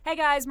Hey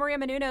guys, Maria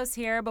Menounos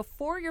here.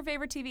 Before your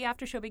favorite TV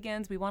after show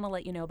begins, we want to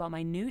let you know about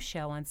my new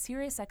show on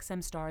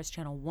SiriusXM Stars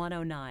Channel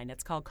 109.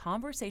 It's called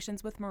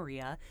Conversations with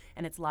Maria,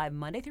 and it's live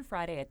Monday through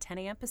Friday at 10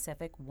 a.m.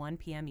 Pacific, 1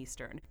 p.m.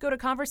 Eastern. Go to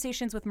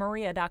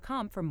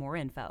conversationswithmaria.com for more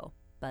info.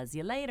 Buzz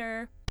you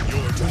later.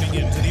 You're tuning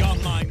in to the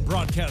online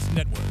broadcast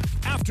network,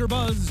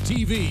 AfterBuzz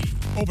TV.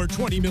 Over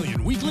 20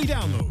 million weekly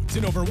downloads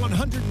in over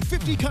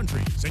 150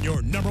 countries, and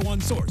your number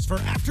one source for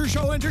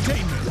after-show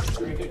entertainment.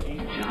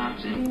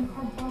 Johnson.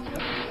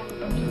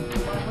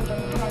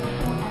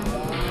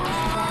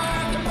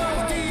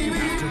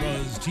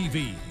 AfterBuzz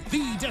TV,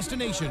 the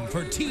destination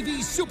for TV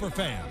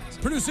superfans.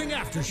 Producing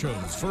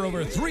aftershows for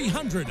over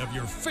 300 of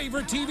your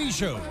favorite TV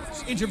shows.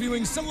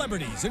 Interviewing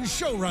celebrities and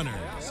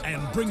showrunners.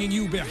 And bringing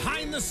you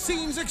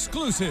behind-the-scenes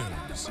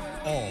exclusives.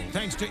 All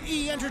thanks to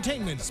E!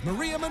 Entertainment's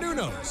Maria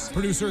Menounos,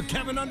 producer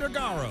Kevin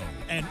Undergaro,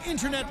 and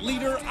internet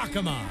leader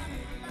Akamai.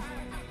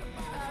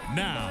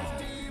 Now,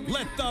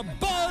 let the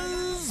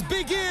buzz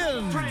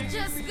begin!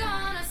 Just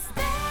gonna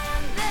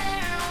stand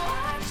there and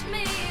watch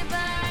me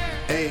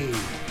burn. Hey,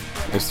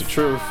 It's the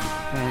truth.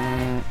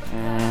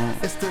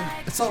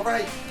 it's all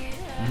right.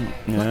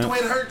 Yeah. Look the way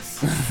it hurts.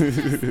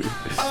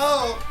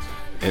 Oh,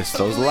 It's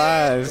those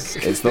lies.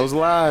 It's those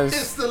lies.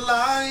 it's the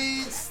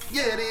lies.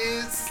 Yeah, it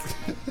is.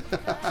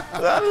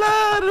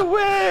 I love the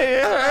way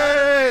it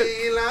hurts.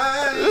 Hey,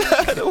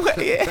 lies. The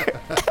way it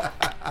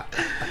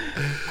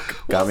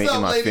Got me What's in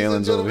up, my ladies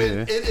feelings and over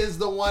gentlemen? here. It is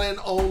the one and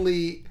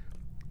only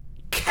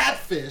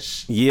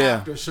Catfish Yeah.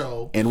 after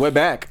show. And we're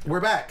back. We're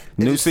back.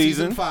 It New is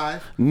season.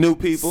 5. New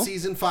people.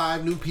 Season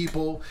 5, new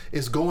people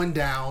is going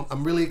down.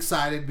 I'm really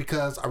excited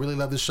because I really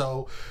love the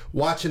show.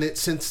 Watching it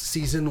since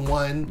season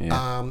 1.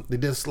 Yeah. They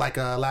did this like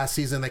last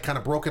season. They kind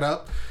of broke it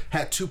up.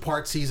 Had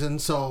 2-part season.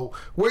 So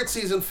we're at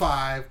season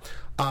 5.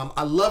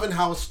 I loving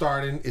how it's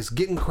starting. It's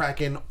getting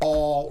cracking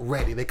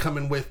already. They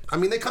coming with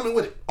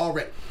it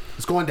already.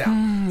 It's going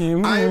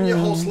down. I am your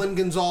host, Lim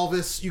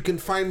Gonzalez. You can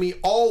find me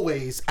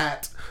always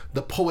at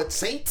The Poet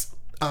Saint,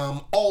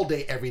 all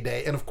day, every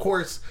day. And of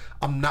course,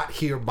 I'm not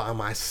here by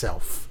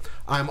myself.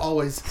 I'm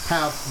always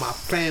have my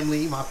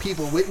family, my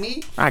people with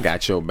me. I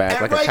got your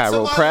back And like right a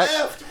to my chiropractor.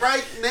 left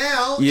right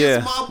now Yeah.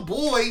 is my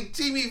boy,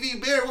 Jimmy V.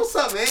 Bear. What's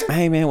up, man?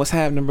 Hey man, what's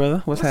happening,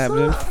 brother? What's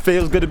happening? up?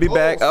 Feels good to be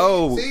back.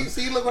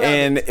 See, look what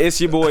and happened.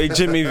 it's your boy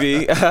Jimmy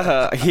V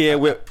here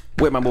with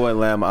my boy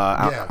Lem.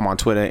 Yeah. I'm on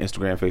Twitter,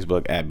 Instagram,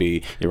 Facebook at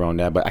B. You're on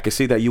that, but I can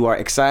see that you are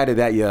excited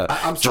that you're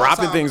I'm so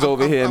dropping sorry. things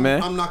over here,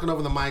 man. I'm knocking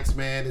over the mics,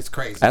 man. It's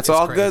crazy. That's It's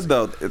all crazy. good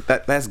though.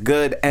 That's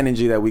good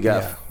energy that we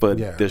got for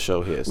Yeah. this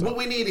show here. So. Well,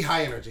 we need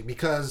high energy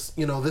because,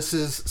 this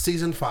is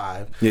season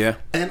 5. Yeah.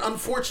 And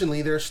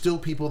unfortunately, there are still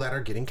people that are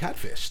getting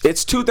catfished.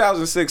 It's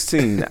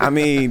 2016. I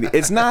mean,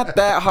 it's not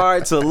that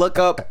hard to look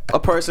up a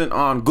person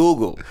on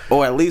Google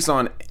or at least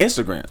on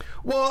Instagram.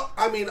 Well,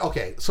 I mean,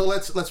 okay, so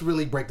let's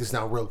really break this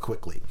down real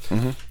quickly.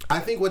 I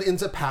think what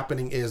ends up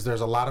happening is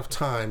there's a lot of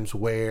times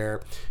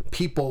where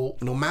people,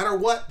 no matter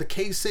what the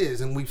case is,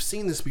 and we've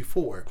seen this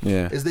before,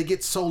 Yeah. is they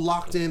get so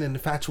locked in and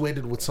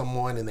infatuated with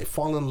someone and they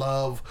fall in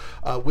love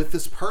with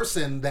this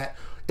person that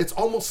it's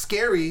almost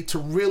scary to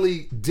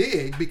really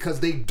dig because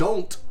they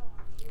don't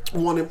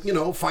want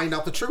to, find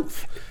out the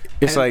truth.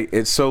 It's And- like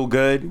it's so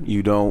good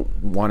you don't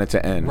want it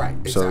to end. Right,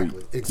 So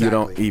exactly. you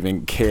don't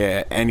even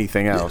care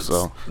anything else.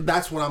 So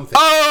That's what I'm thinking.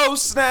 oh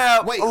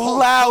snap! Wait,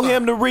 Allow hold on.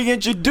 him to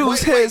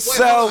reintroduce Wait,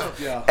 himself.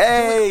 hold on.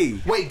 Hey,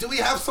 Wait, do we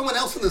have someone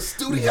else in the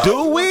studio?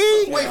 Do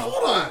we? Wait,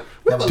 hold on.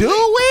 We have a Do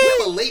late, we?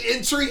 have a late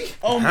entry.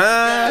 Oh my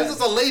Huh? This is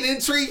a late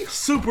entry.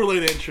 super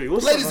late entry.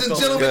 What's Ladies up, and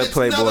what's gentlemen, Good it's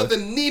play, none boy. other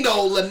than Nino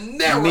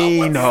Lanera.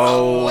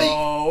 Nino. What's up,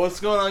 Oh, what's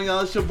going on,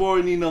 y'all? It's your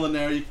boy Nino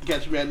Lanera. You can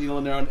catch me at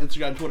Nino Lanera on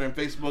Instagram, Twitter, and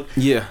Facebook.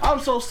 Yeah. I'm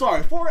so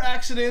sorry. 4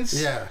 accidents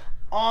Yeah.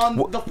 on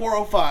the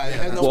 405.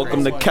 Yeah, and the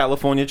welcome to 401.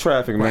 California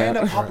traffic, man.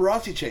 And a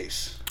paparazzi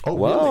chase. Oh,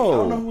 Whoa. really? I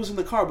don't know who was in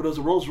the car, but it was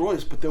a Rolls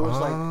Royce. But there was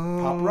like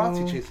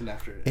paparazzi chasing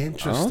after it.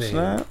 Interesting.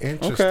 Oh, snap.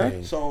 Interesting.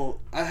 Okay.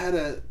 So I had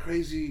a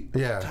crazy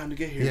time to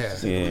get here.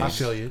 Yeah. I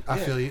feel you. I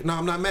feel you. No,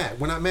 I'm not mad.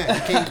 We're not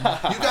mad.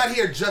 You got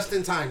here just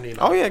in time, Nino.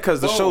 Oh yeah,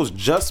 because the show's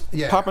just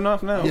Yeah. popping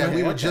off now. Yeah, man.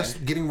 we were okay.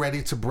 just getting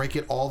ready to break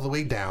it all the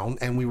way down,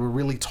 and we were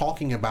really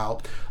talking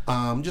about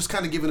just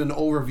kind of giving an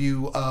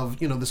overview of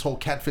this whole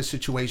catfish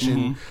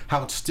situation,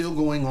 how it's still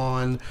going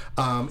on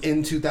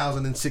in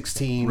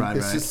 2016. Right,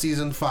 This is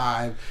season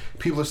 5.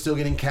 People are still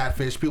getting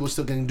catfish. People are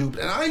still getting duped,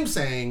 and I'm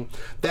saying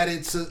that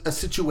it's a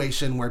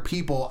situation where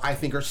people, I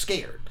think, are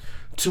scared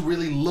to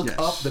really look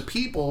up the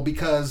people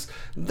because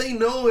they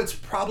know it's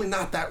probably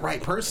not that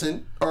right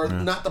person or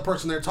not the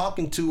person they're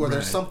talking to, or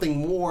there's something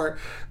more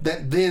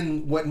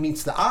than what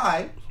meets the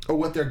eye or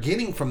what they're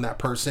getting from that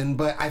person.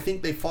 But I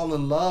think they fall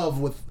in love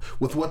with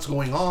what's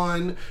going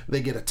on.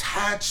 They get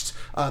attached.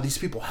 These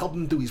people help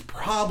them through these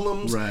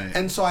problems. Right.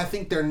 And so I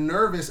think they're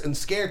nervous and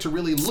scared to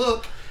really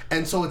look.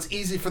 And so it's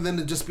easy for them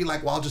to just be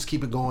like, well, I'll just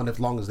keep it going as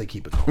long as they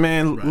keep it going.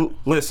 Man,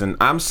 listen,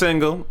 I'm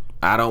single.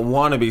 I don't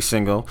want to be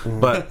single,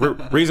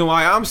 but reason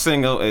why I'm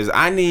single is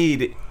I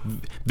need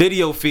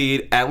video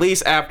feed at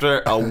least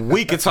after a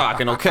week of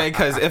talking, okay?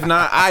 Because if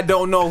not, I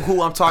don't know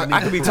who I'm talking.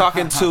 I could be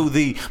talking to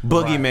the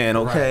boogeyman,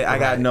 okay? I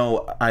got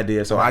no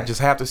idea, so I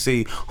just have to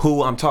see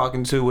who I'm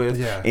talking to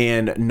with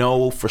and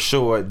know for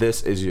sure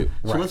this is you.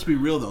 So let's be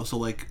real though. So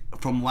like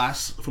from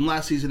last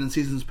season and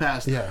seasons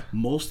past,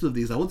 most of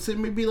these, I would say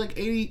maybe like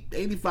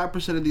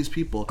 85% of these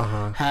people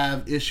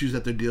have issues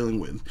that they're dealing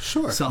with.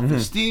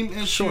 Self-esteem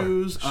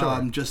issues,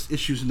 just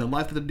issues in their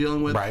life that they're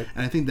dealing with. And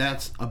I think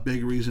that's a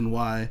big reason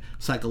why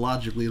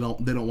psychologically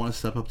they don't want to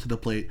step up to the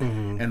plate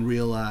and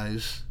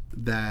realize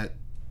that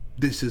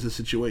this is a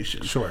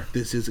situation.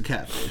 This is a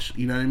catfish.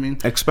 You know what I mean?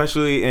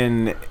 Especially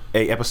in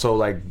a episode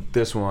like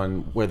this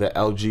one where the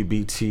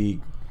LGBT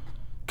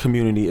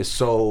community is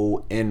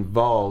so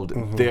involved.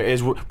 There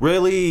is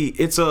really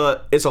it's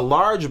a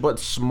large but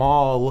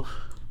small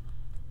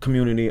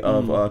community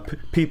of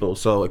people.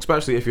 So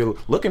especially if you're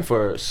looking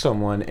for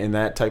someone in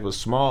that type of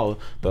small,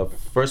 the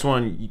first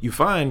one you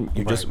find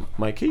you just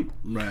might keep.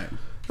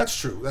 That's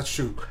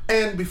true.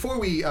 And before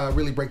we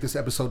really break this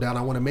episode down,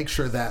 I want to make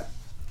sure that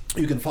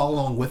you can follow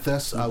along with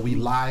us. We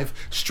live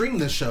stream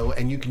this show,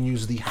 and you can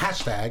use the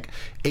hashtag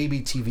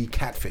ABTV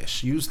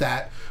Catfish. Use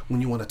that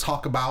when you want to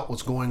talk about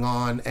what's going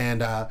on,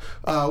 and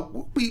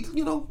we,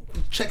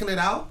 checking it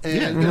out,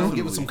 and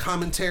give us some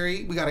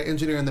commentary. We got an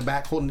engineer in the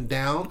back holding it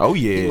down. Oh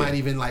yeah, he might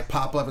even like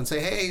pop up and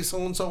say, "Hey,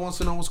 so and so wants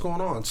to know what's going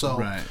on."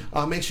 So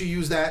make sure you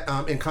use that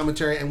in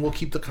commentary, and we'll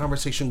keep the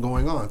conversation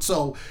going on.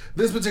 So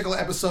this particular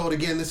episode,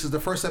 again, this is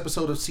the first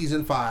episode of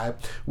season 5.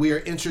 We are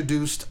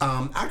introduced.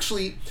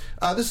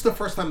 This is the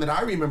first time that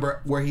I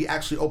remember where he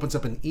actually opens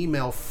up an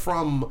email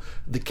from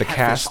the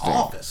Catfish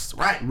office.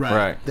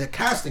 Right. The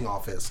casting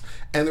office.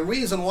 And the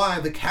reason why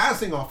the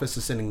casting office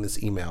is sending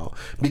this email,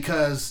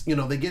 because,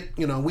 they get,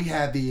 we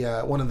had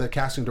the one of the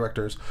casting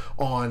directors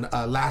on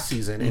last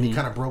season, and he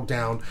kind of broke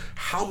down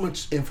how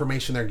much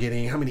information they're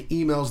getting, how many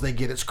emails they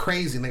get. It's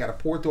crazy, and they got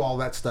to pour through all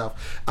that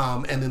stuff.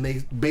 And then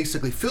they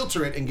basically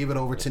filter it and give it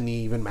over to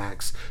Neve and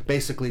Max,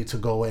 basically to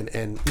go in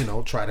and,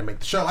 try to make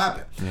the show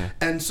happen.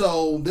 And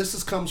so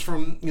this comes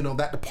from,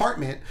 that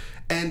department.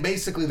 And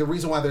basically the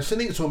reason why they're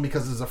sending it to him,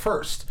 because it's a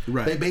first.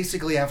 They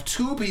basically have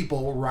 2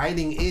 people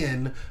writing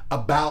in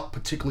about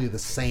particularly the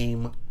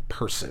same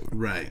person.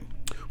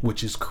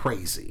 Which is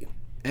crazy.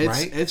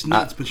 It's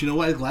nuts, but you know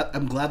what?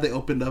 I'm glad they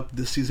opened up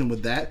this season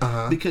with that,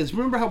 because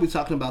remember how we were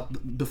talking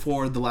about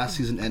before the last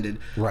season ended?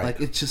 Like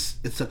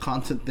it's a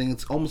constant thing.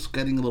 It's almost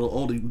getting a little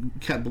old. You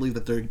can't believe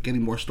that they're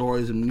getting more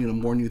stories and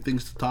more new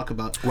things to talk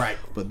about.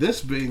 But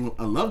this being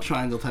a love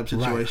triangle type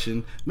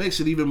situation makes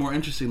it even more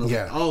interesting. I was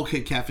like, oh,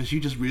 okay, Catfish, you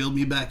just reeled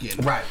me back in.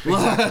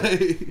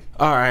 Exactly.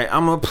 All right,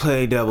 I'm gonna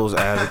play devil's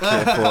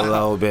advocate for a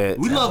little bit.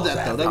 We love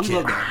that though. We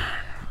love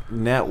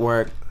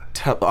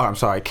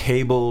that.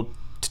 Cable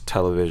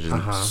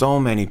television. So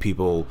many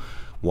people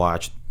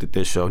watch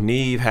this show.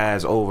 Neve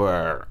has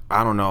over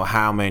I don't know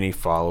how many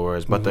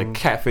followers, but the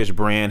Catfish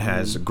brand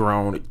has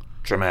grown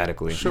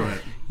dramatically.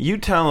 You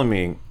telling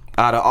me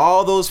out of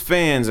all those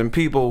fans and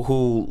people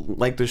who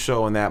like the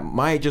show and that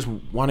might just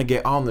want to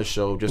get on the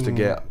show just to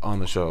get on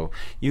the show,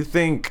 you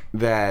think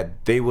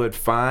that they would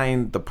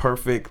find the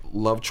perfect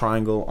love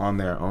triangle on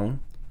their own?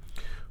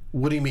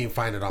 What do you mean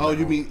find it on? Oh,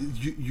 you mean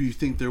you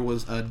think there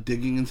was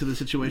digging into the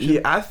situation? Yeah,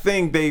 I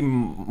think they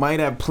might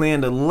have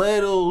planned a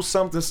little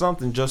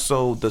something just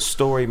so the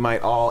story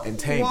might all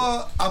entangle.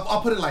 Well,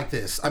 I'll put it like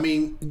this. I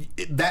mean,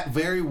 that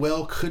very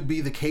well could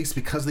be the case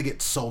because they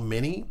get so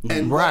many.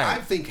 And what I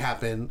think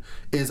happened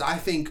is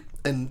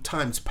in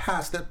times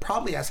past that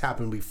probably has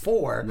happened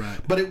before,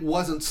 but it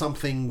wasn't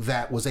something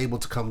that was able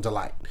to come to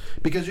light,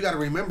 because you got to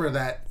remember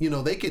that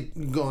they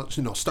could go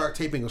start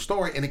taping a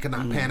story and it could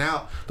not pan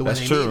out the way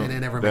they need, and it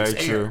never makes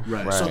air.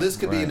 So this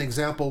could be an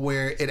example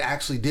where it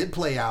actually did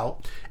play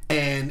out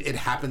and it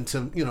happened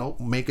to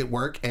make it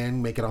work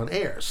and make it on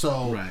air.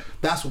 So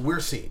that's what we're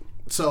seeing.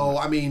 So,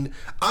 I mean,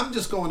 I'm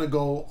just going to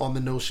go on the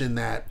notion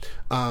that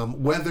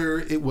whether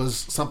it was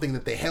something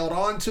that they held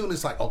on to and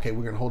it's like, okay,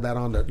 we're going to hold that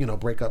on to,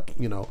 break up,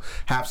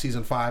 half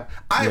season 5.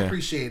 I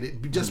appreciate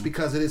it just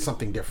because it is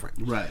something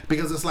different.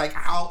 Because it's like,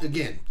 how,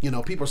 again,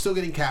 people are still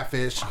getting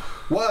catfish.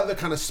 What other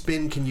kind of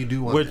spin can you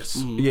do on this?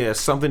 Yeah,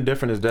 something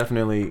different is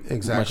definitely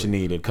much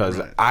needed, because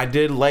I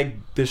did like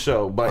this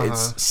show, but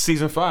it's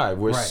season 5.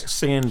 We're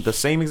seeing the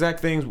same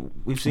exact things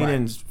we've seen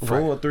in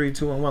 4, 3,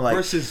 2, and 1. Like,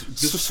 versus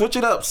switch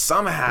it up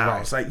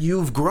somehow. It's like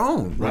you've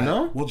grown, you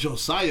know? Well,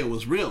 Josiah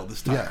was real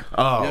this time.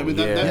 That made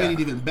it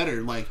even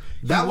better. Like,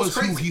 that was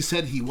who he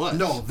said he was.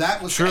 No,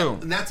 that was true.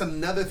 And that's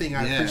another thing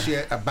I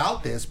appreciate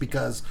about this,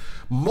 because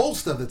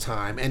most of the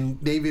time,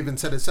 and Dave even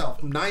said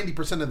itself,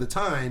 90% of the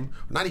time,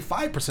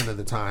 95% of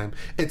the time,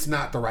 it's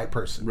not the right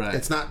person.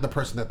 It's not the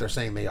person that they're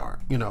saying they are,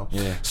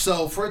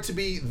 So for it to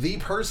be the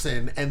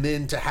person and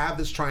then to have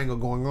this triangle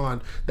going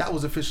on, that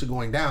was officially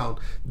going down,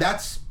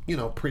 that's,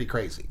 pretty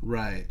crazy.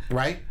 Right?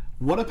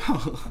 What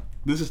about,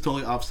 this is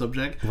totally off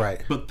subject,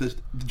 but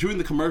during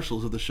the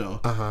commercials of the show,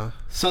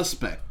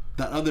 Suspect,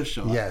 that other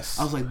show. Yes.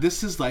 I was like,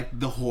 this is like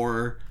the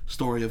horror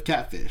story of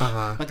Catfish.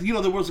 Like,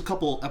 there was a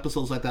couple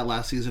episodes like that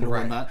last season or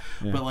whatnot.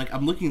 But like,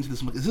 I'm looking into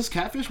this. I'm like, is this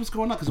Catfish? What's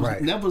going on?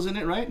 Because Nev was in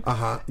it, right?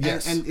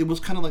 Yes. And it was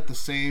kind of like the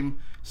same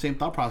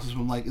thought process.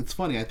 I'm like, it's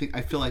funny.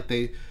 I feel like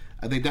they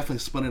definitely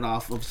spun it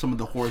off of some of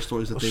the horror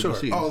stories that they've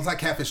received. Oh, it's like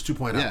Catfish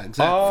 2.0. Yeah,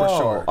 exactly. For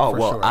sure. Oh, for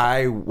well, sure.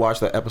 I watched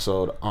the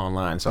episode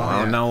online, so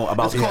I don't know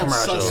about It's the called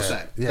commercials.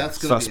 Suspect. Yeah. That's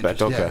gonna Suspect,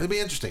 be interesting. okay. It'll be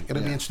interesting.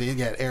 It'll be interesting.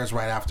 Yeah, it airs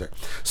right after.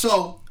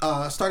 So,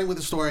 starting with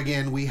the story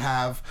again, we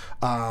have,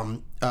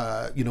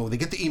 they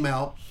get the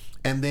email,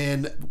 and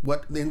then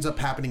what ends up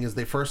happening is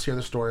they first hear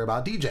the story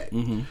about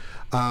DJ.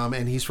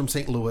 And he's from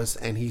St. Louis,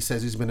 and he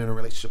says he's been in a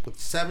relationship with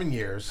 7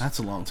 years. That's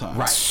a long time.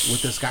 Right,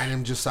 with this guy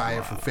named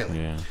Josiah from Philly.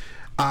 Yeah.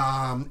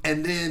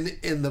 And then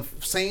in the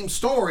same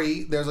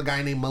story, there's a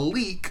guy named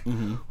Malik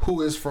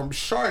who is from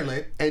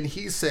Charlotte, and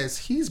he says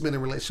he's been in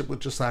a relationship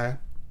with Josiah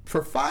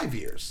for 5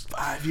 years.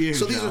 5 years.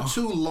 So these are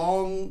two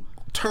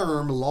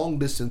long-term,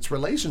 long-distance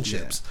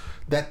relationships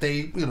that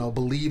they,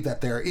 believe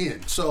that they're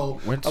in.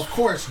 So, of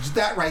course,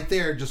 that right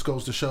there just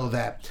goes to show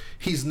that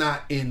he's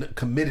not in a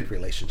committed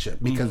relationship.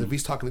 Because if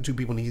he's talking to two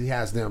people and he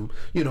has them,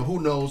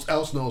 who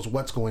else knows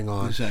what's going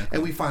on. Exactly.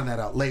 And we find that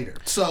out later.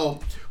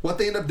 So what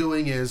they end up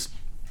doing is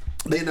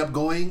they end up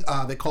going,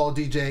 they call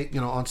DJ,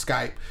 on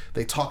Skype.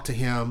 They talk to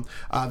him.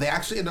 They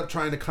actually end up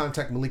trying to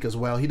contact Malik as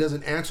well. He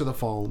doesn't answer the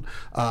phone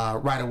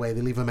right away. They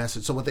leave a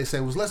message. So what they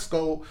say was, let's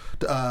go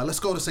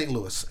to St.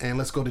 Louis and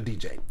let's go to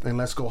DJ and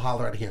let's go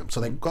holler at him.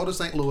 So they go to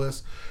St.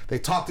 Louis. They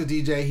talk to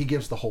DJ. He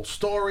gives the whole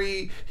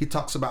story. He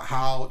talks about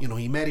how,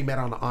 he met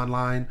on an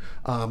online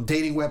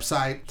dating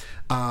website.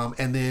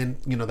 And then,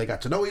 they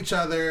got to know each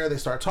other. They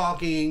start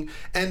talking.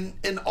 And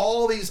in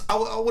all these, I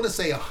want to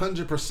say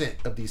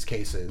 100% of these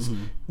cases,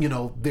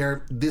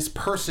 this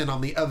person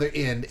on the other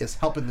end is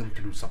helping them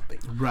through something.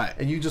 Right.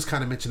 And you just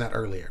kind of mentioned that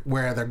earlier,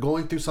 where they're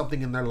going through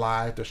something in their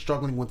life, they're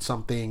struggling with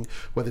something,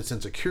 whether it's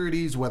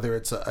insecurities, whether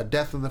it's a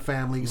death in the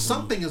family,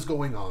 something is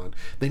going on.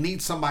 They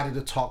need somebody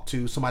to talk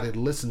to, somebody to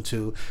listen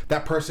to.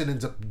 That person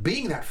ends up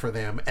being that for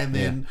them, and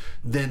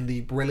then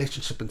the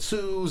relationship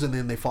ensues, and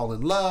then they fall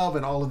in love,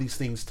 and all of these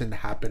things tend to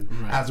happen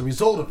as a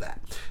result of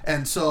that.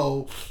 And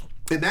so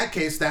in that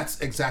case, that's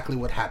exactly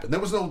what happened. There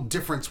was no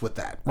difference with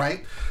that,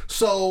 right?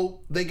 So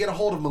they get a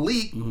hold of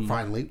Malik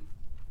finally,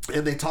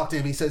 and they talk to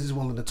him. He says he's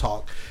willing to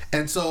talk.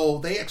 And so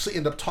they actually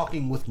end up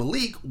talking with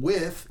Malik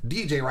with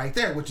DJ right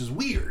there, which is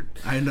weird.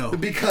 I know.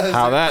 Because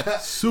how that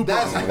that's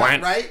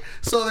right?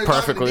 So they're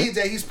perfectly. talking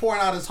to DJ. He's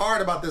pouring out his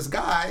heart about this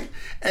guy.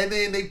 And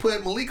then they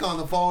put Malik on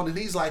the phone, and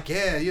he's like,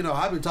 yeah,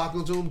 I've been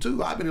talking to him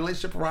too. I've been in a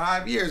relationship for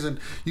 5 years. And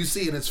you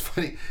see, and it's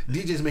funny,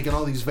 DJ's making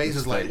all these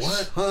faces like,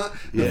 what? Huh?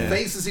 The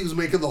faces he was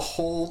making the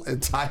whole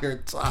entire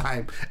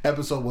time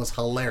episode was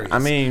hilarious. I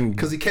mean,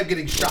 because he kept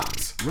getting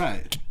shots.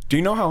 Right. Do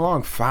you know how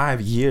long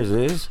 5 years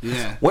is?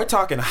 Yeah. We're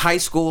talking high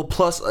school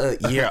plus a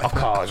year of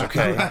college,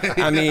 okay?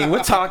 I mean,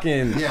 we're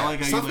talking... Yeah.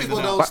 like how Some you people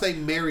laid it don't out. stay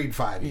married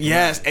 5 years.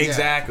 Yes, Yeah.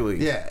 exactly.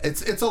 Yeah.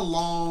 It's a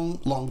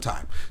long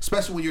time,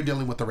 especially when you're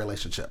dealing with a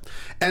relationship.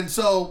 And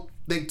so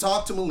they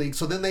talk to Malik.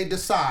 So then they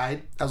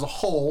decide as a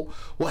whole,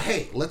 well,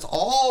 hey, let's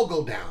all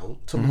go down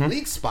to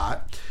Malik's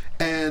spot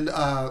and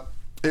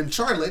in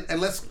Charlotte,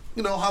 and let's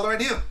holler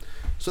at him.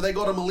 So they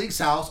go to Malik's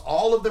house.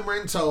 All of them are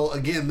in tow.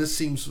 Again, this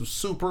seems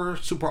super,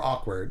 super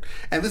awkward.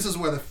 And this is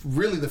where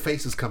the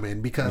faces come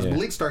in, because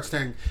Malik starts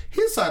telling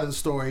his side of the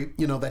story,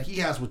 that he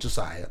has with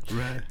Josiah.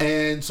 Right.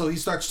 And so he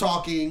starts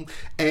talking,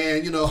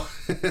 and,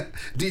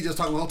 DJ's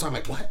talking the whole time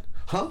like, what?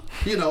 Huh?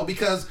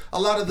 Because a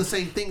lot of the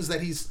same things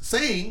that he's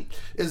saying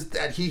is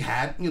that he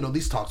had,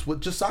 these talks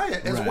with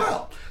Josiah as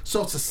well.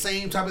 So it's the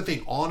same type of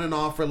thing, on and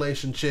off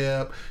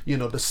relationship,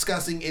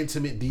 discussing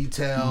intimate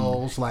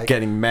details, like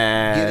Getting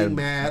mad, all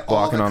that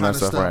walking on kind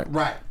that of stuff,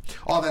 right?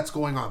 All that's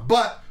going on.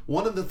 But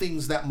one of the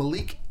things that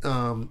Malik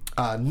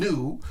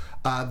knew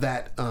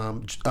that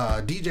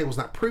DJ was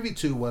not privy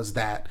to was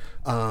that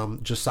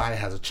Josiah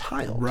has a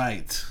child.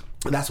 Right.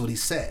 That's what he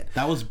said.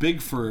 That was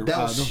big for That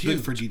was big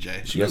for huge.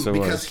 DJ. Yes, it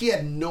Because was. he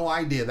had no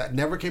idea. That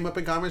never came up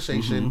in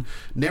conversation,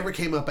 never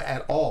came up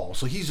at all.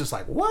 So he's just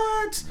like,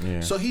 what?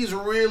 Yeah. So he's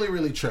really,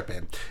 really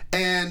tripping.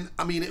 And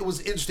I mean, it was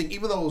interesting,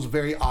 even though it was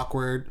very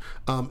awkward,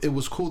 it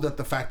was cool that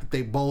the fact that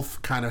they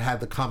both kind of had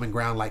the common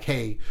ground, like,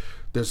 hey,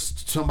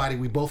 there's somebody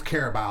we both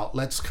care about.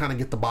 Let's kind of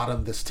get the bottom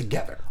of this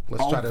together.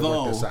 Let's try to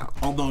work this out.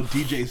 Although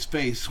DJ's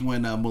face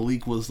when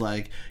Malik was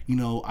like,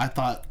 I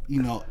thought,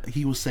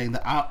 he was saying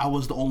that I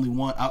was the only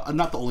one,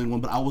 not the only one,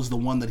 but I was the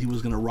one that he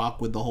was going to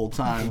rock with the whole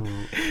time.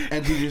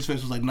 And DJ's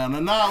face was like, no,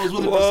 I was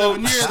with him for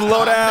 7 years.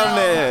 Slow down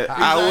there.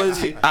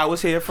 Exactly. I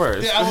was here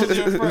first. Yeah, I was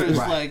there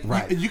first.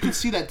 Right. You could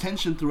see that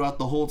tension throughout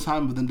the whole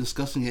time of them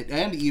discussing it,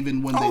 and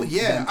even when I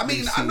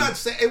mean, I'm not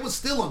saying it was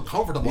still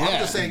uncomfortable. I'm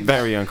just saying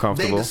Very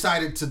uncomfortable. They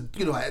decided to,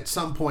 at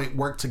some point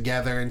work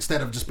together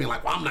instead of just being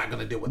like, well, I'm not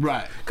going to do it.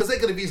 Right. Because they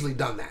could have easily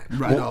done that.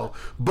 Right. You know?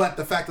 But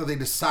the fact that they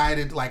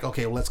decided, like,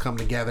 okay, well, let's come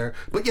together.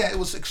 But yeah, it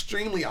was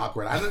extremely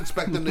awkward. I didn't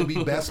expect them to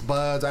be best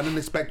buds. I didn't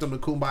expect them to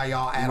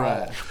kumbaya at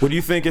all. What do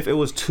you think if it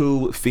was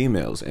two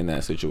females in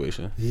that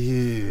situation?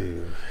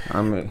 Yeah.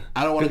 I mean,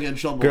 I don't want to get in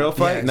trouble. girl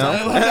fight? Yeah, No.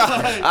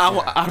 exactly.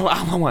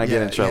 I don't want to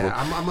get in trouble.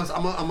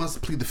 Yeah, I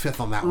must plead the fifth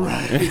on that one.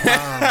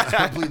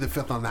 I plead the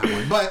fifth on that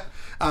one. But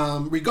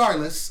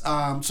regardless,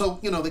 so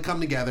they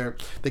come together,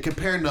 they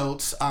compare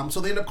notes. So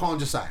they end up calling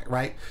Josiah,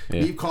 right?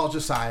 Yeah. Neve calls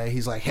Josiah.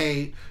 He's like,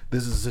 "Hey,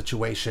 this is a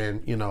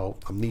situation.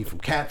 I'm Neve from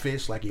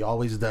Catfish, like he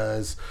always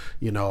does.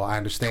 I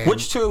understand."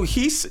 Which too,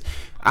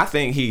 I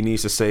think he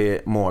needs to say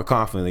it more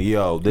confidently.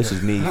 Yo, this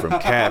is Neve from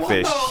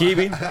Catfish.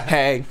 Hebe,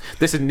 hey,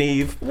 this is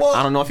Neve. Well,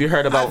 I don't know if you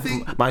heard about I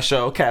think- my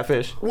show,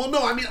 Catfish. Well, no,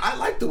 I mean, I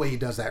like the way he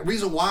does that.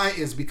 Reason why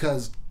is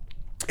because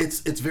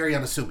it's very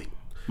unassuming.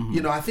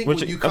 I think when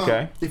you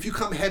come, if you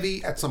come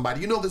heavy at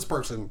somebody, this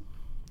person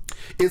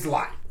is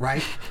lying,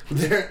 right?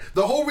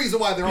 The whole reason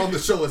why they're on the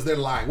show is they're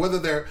lying. Whether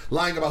they're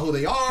lying about who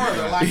they are, or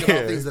they're lying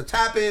about things that's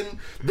happened,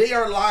 they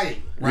are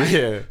lying, right?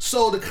 Yeah.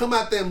 So to come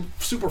at them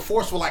super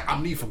forceful, like,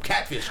 I'm Neve from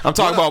Catfish. I'm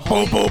talking about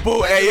boom, boom,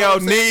 boom. Hey, yo,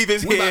 Neve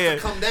is we're here.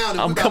 About to come down and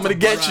I'm we're about coming to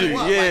get bust you.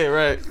 up. Yeah,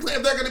 right. If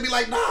they're going to be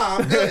like, nah,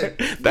 I'm good.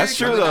 That's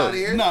You ain't true, coming though. out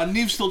here. No,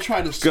 Neve still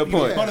tried to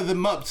point. butter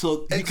them up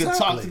so he could talk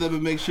Exactly. to them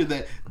and make sure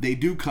that they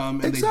do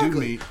come and they do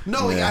meet.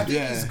 No, I think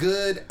Yeah. he's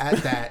good at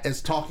that,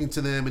 as talking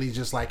to them, and he's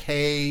just like,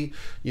 hey,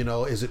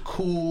 is it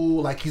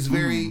cool? Like, he's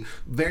very,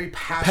 very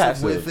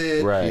passive with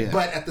it. right. Yeah.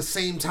 But at the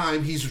same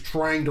time, he's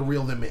trying to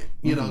reel them in,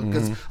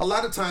 because a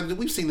lot of times, and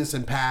we've seen this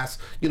in past,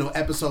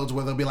 episodes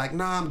where they'll be like,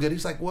 nah, I'm good.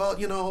 He's like, well,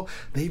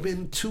 they've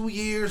been 2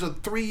 years or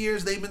 3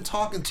 years they've been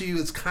talking to you.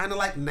 It's kind of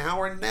like now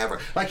or never.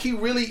 Like, he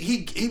really,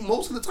 he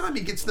most of the time,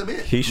 he gets them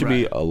in. He should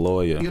be a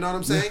lawyer. You know what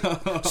I'm saying?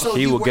 So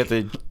He will get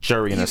the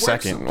jury in a works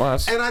second. them. Well,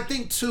 that's- And I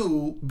think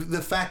too,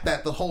 the fact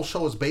that the whole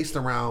show is based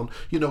around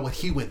what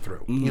he went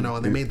through,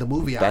 and they made the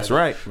movie out That's of it.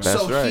 right.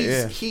 That's so right,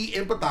 yeah. he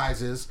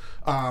empathizes,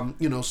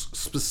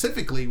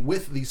 specifically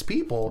with these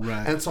people,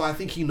 Right. and so I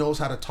think he knows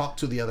how to talk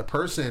to the other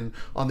person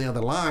on the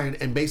other line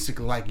and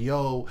basically like,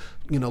 yo,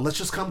 let's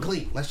just come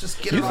clean. Let's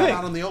just get it all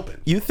out in the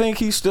open. You think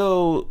he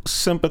still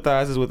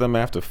sympathizes with them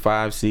after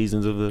 5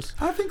 seasons of this?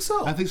 I think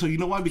so. I think so. You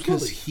know why?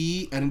 Because Absolutely.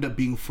 he ended up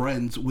being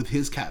friends with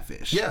his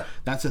catfish. Yeah.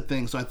 That's the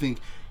thing. So I think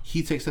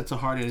he takes that to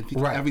heart, and I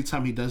think Right. every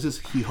time he does this,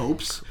 he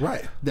hopes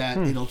that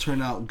it'll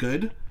turn out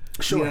good.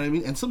 Sure. You know what I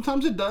mean? And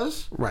sometimes it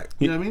does. Right.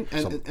 You know what I mean?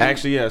 And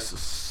Actually, yes.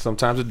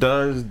 Sometimes it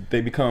does.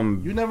 They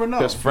become You never know.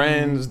 best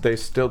friends. They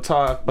still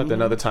talk, but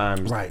then other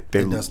times Right.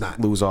 they It does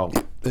not. lose all.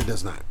 It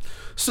does not.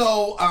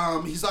 So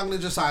he's talking to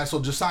Josiah. So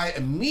Josiah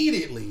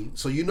immediately,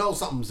 so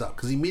something's up,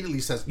 because he immediately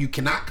says, "You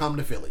cannot come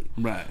to Philly.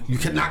 Right. You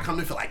cannot come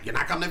to Philly. Like, you're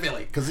not coming to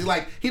Philly." Because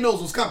he knows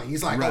what's coming.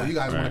 He's like, "Oh, you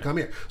guys want to come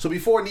here?" So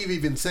before Neve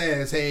even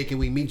says, "Hey, can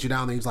we meet you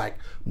down there?" He's like,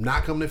 "I'm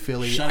not coming to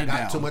Philly. Shut I it got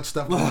down." too much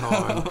stuff going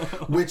on,"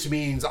 which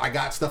means I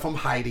got stuff I'm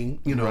hiding.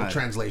 Right.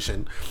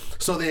 Translation.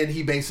 So then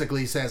he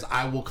basically says,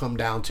 "I will come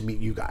down to meet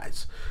you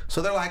guys."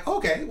 So they're like,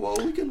 "Okay, well,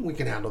 we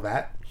can handle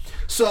that."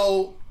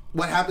 So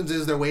what happens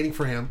is they're waiting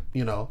for him,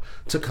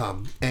 to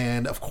come.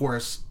 And of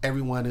course,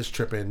 everyone is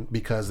tripping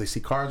because they see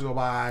cars go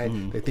by.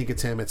 They think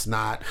it's him. It's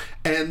not.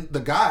 And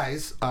the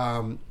guys,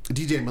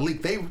 DJ and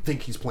Malik, they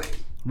think he's playing.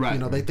 Right.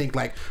 They think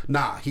like,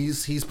 nah,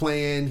 he's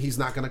playing. He's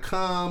not going to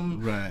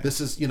come. Right. This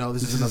is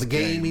another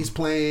game he's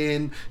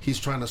playing. He's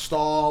trying to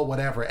stall,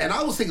 whatever. And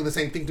I was thinking the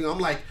same thing too. I'm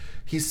like,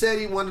 he said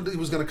he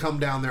was going to come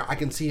down there. I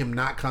can see him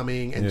not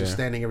coming and just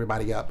standing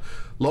everybody up.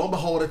 Lo and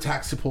behold, a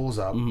taxi pulls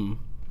up.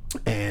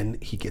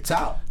 And he gets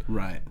out.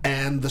 Right.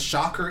 And the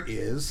shocker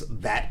is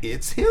that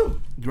it's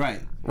him.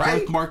 Right. Right?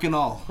 Birthmark and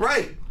all.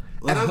 Right.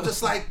 And I'm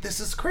just like, this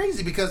is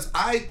crazy, because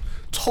I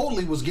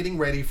totally was getting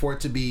ready for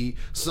it to be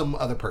some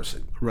other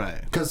person.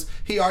 Right. Because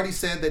he already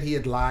said that he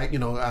had lied,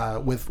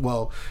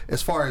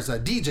 as far as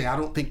DJ, I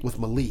don't think with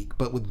Malik,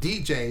 but with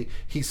DJ,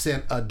 he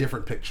sent a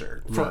different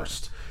picture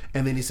first.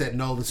 And then he said,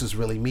 no, this is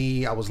really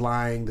me. I was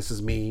lying. This is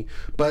me.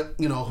 But,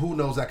 who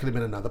knows? That could have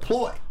been another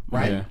ploy,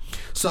 right? Yeah.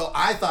 So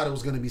I thought it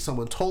was going to be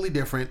someone totally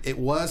different. It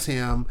was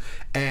him.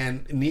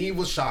 And Neve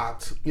was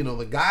shocked.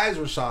 The guys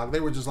were shocked. They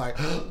were just like,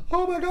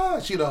 oh my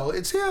gosh,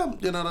 it's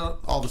him.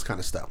 All this kind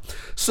of stuff.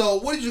 So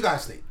what did you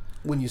guys think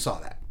when you saw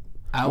that?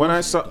 When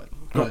I saw...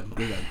 Go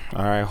ahead.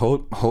 All right,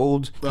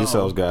 hold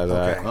yourselves, guys.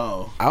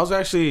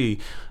 Okay.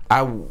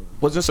 I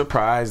wasn't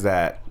surprised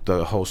that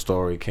the whole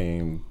story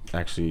came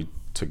actually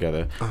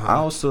together.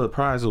 I was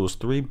surprised it was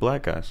 3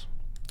 black guys.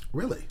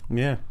 Really?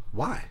 Yeah.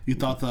 Why? You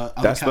thought the other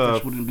That's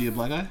catfish the wouldn't be a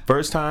black guy?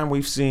 First time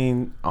we've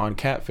seen on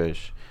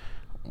Catfish.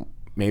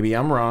 Maybe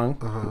I'm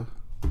wrong.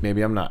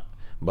 Maybe I'm not.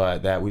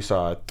 But that we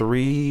saw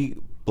 3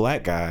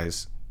 black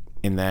guys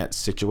in that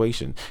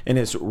situation. And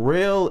it's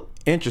real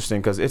interesting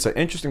because it's an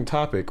interesting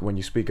topic when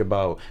you speak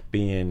about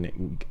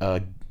being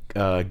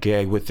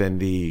gay within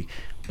the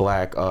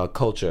black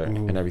culture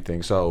and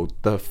everything. So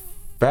the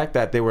fact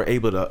that they were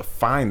able to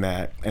find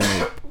that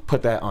and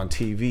put that on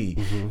TV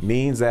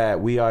means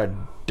that we are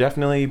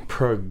definitely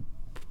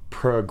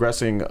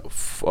progressing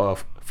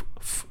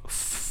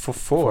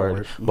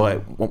forward.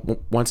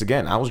 But once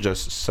again, I was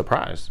just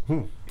surprised.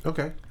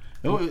 Okay.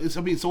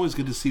 It's always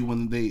good to see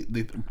when they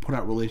put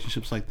out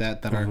relationships like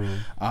that are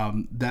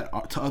that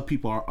are, to other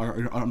people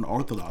are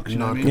unorthodox, you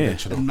know what I mean?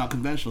 And not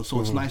conventional. So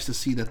it's nice to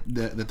see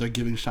that they're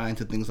giving shine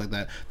to things like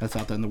that that's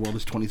out there in the world.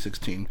 It's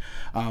 2016,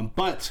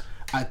 but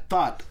I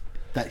thought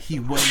that he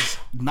was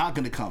not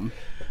going to come.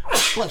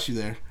 Bless you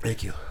there.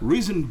 Thank you.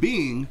 Reason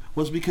being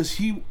was because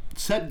he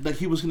said that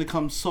he was going to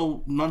come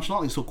so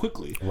nonchalantly, so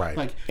quickly. Right.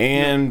 Like,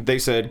 and they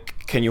said,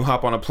 "Can you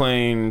hop on a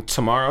plane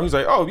tomorrow?" He's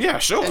like, "Oh yeah,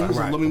 sure." And he was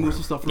like, "Let me move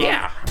some stuff around."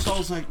 Yeah. So I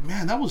was like,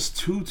 man, that was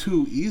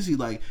too easy.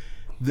 Like,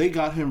 they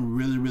got him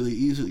really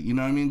easily. You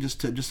know what I mean?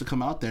 Just to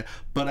come out there.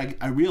 But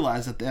I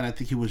realized at the end, I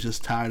think he was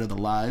just tired of the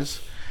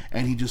lies,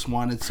 and he just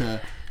wanted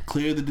to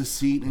clear the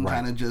deceit and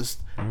kind of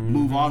just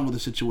move on with the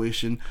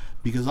situation,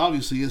 because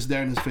obviously it's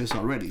there in his face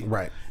already.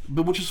 Right.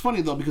 But which is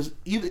funny though, because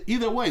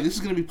either way, this is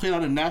going to be played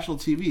on national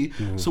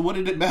TV. So what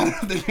did it matter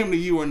if they came to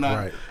you or not?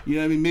 Right. You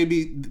know what I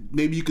mean?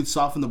 Maybe you could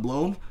soften the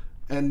blow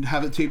and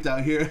have it taped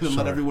out here and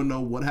let everyone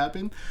know what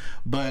happened.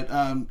 But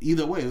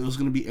either way, it was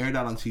going to be aired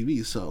out on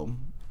TV. So.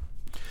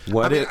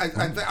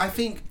 I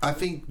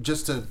think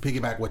just to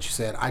piggyback what you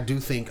said, I do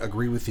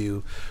agree with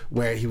you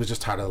where he was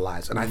just tired of the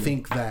lies. And I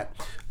think that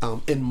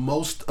in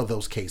most of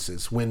those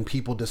cases, when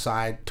people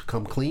decide to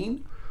come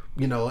clean,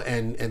 you know,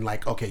 and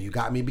like, okay, you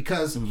got me,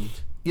 because,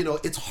 you know,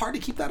 it's hard to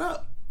keep that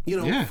up, you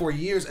know, for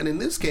years. And in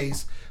this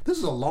case, this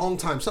is a long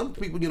time. Some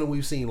people, you know,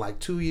 we've seen like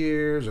 2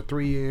 years or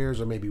 3 years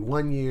or maybe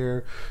 1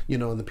 year, you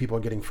know, and the people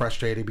are getting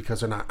frustrated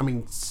because they're not,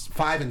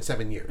 5 and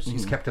 7 years,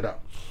 he's kept it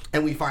up.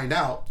 And we find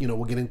out, you know,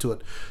 we'll get into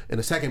it in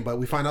a second, but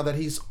we find out that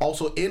he's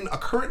also in a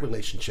current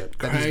relationship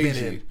that he's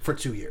been in for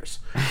 2 years.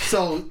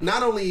 So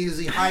not only is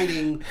he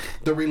hiding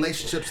the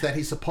relationships that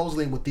he's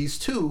supposedly in with these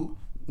two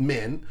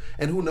men,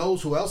 and who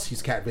knows who else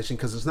he's catfishing,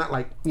 because it's not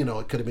like, you know,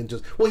 it could have been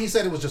just, well, he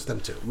said it was just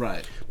them two.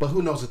 Right. But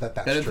who knows if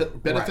that's true.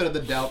 Benefit of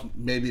the doubt,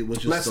 maybe it was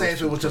just Let's say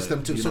if it was just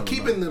them two. So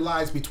keeping the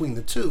lies between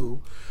the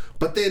two.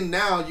 But then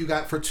now you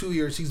got, for 2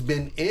 years, he's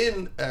been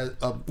in a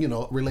you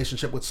know,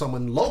 relationship with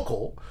someone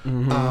local,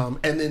 and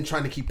then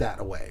trying to keep that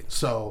away.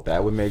 So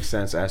that would make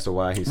sense as to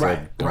why he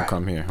said, "Don't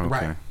come here."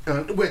 Okay.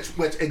 Right. Which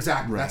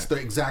exactly, that's the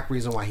exact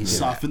reason why he did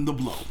soften the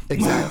blow.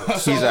 Exactly.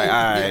 So, he's like, "All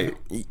right,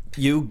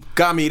 you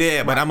got me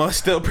there, but I'm gonna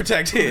still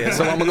protect here,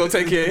 so I'm gonna go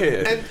take care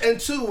of here." And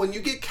two, when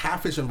you get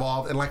catfish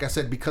involved, and like I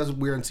said, because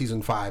we're in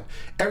season 5,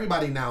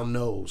 everybody now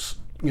knows,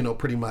 you know,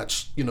 pretty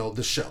much, you know,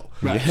 the show.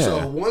 Right. Yeah.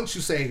 So once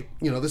you say,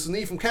 you know, this is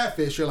Need from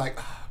Catfish, you're like,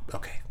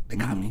 okay, they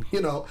got me.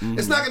 You know,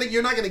 it's not gonna,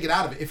 you're not gonna get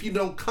out of it. If you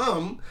don't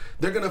come,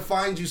 they're gonna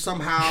find you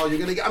somehow. You're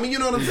gonna get, you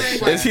know what I'm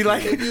saying? Like, is he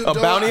like a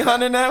bounty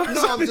hunter now?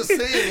 No, I'm just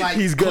saying, like,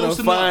 he's gonna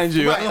find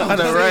you. Right?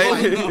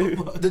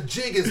 Like, the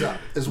jig is up,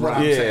 is what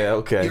I'm saying. Yeah,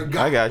 okay.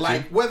 I got you.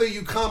 Like, whether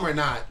you come or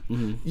not,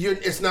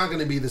 it's not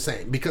gonna be the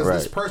same, because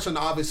this person,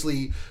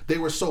 obviously, they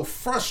were so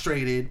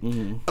frustrated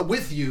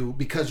with you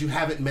because you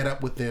haven't met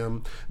up with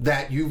them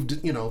that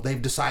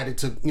they've decided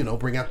to, you know,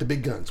 bring out the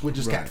big guns, which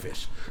is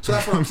catfish. So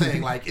that's what I'm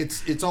saying. Like,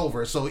 it's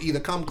over. So either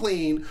come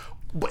clean,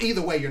 but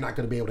either way, you're not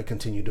going to be able to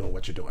continue doing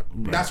what you're doing.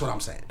 That's what I'm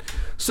saying.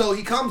 So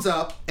he comes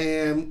up,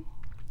 and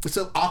it's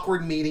an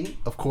awkward meeting,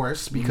 of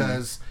course,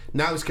 because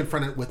now he's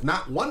confronted with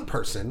not one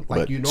person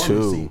like you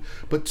normally see,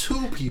 but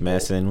two people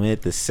messing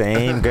with the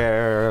same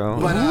girl,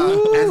 but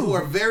and who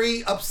are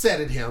very upset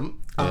at him.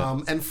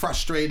 And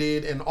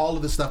frustrated and all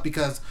of this stuff,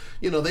 because,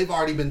 you know, they've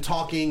already been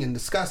talking and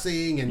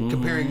discussing and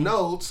comparing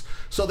notes,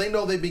 so they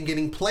know they've been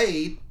getting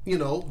played, you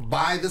know,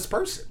 by this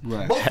person,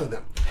 both of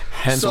them.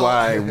 Hence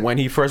why when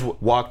he first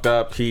walked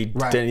up, he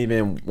didn't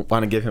even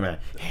want to give him a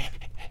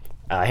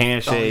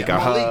handshake, a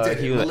hug.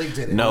 Malik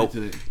did it. Nope.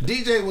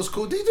 DJ was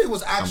cool. DJ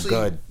was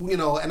actually, you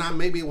know, and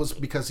maybe it was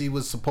because he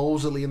was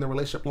supposedly in the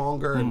relationship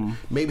longer and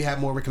maybe had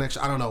more of a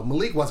connection. I don't know.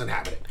 Malik wasn't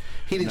having it.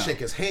 He didn't shake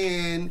his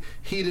hand.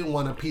 He didn't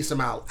want to piece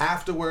him out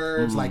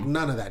afterwards. Like,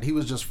 none of that. He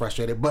was just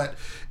frustrated. But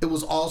it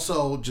was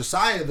also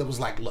Josiah that was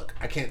like, look,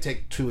 I can't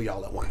take two of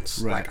y'all at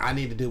once. Like, I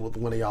need to deal with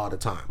one of y'all at a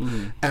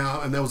time.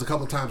 And there was a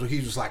couple of times where he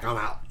was just like, I'm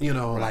out. You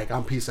know, like,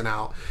 I'm peacing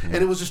out. And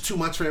it was just too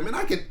much for him. And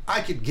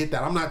I could get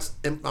that.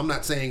 I'm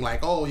not saying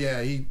like, oh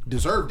yeah, he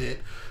deserved it,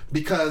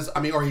 because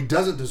or he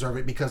doesn't deserve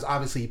it, because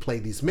obviously he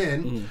played these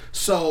men.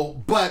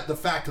 So, but the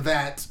fact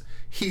that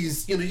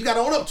he's, you know, you got to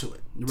own up to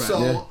it.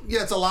 So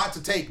yeah, it's a lot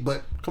to take,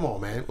 but come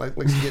on, man, like,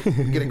 let's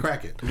get it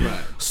cracking.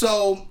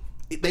 So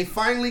they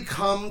finally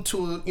come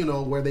to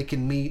where they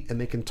can meet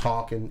and they can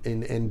talk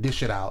and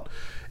dish it out.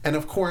 And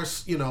of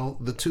course, you know,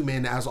 the two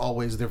men, as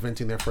always, they're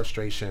venting their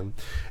frustration.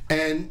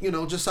 And, you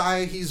know,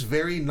 Josiah, he's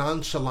very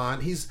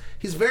nonchalant. He's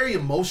very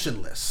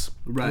emotionless,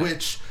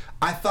 which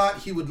I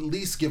thought he would at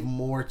least give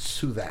more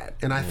to that.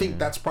 And I think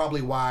that's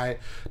probably why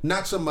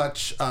not so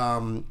much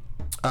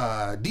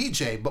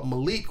DJ, but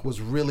Malik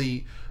was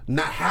really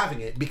not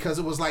having it, because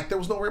it was like there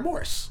was no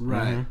remorse.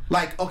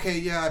 Like, okay,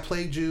 yeah, I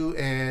played you,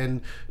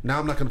 and now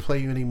I'm not going to play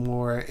you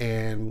anymore,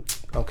 and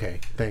okay,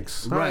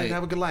 thanks. All right,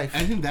 have a good life.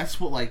 I think that's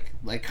what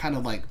like kind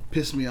of like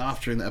pissed me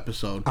off during the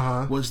episode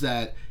was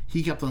that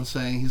he kept on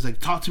saying, he's like,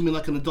 talk to me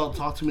like an adult,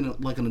 talk to me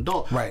like an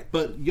adult. Right.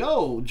 But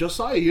yo,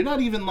 Josiah, you're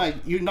not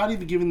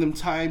even giving them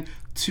time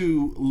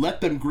to let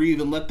them grieve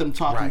and let them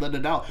talk and let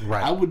it out.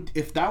 Right. I would,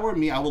 if that were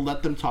me, I would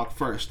let them talk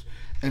first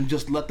and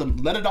just let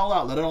it all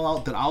out,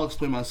 then I'll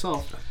explain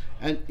myself.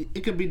 And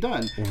it could be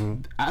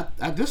done.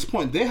 At this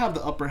point, they have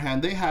the upper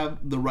hand. They have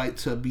the right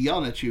to be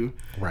yelling at you.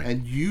 Right.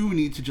 And you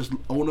need to just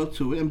own up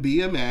to it and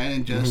be a man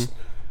and just,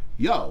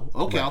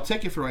 I'll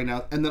take it for right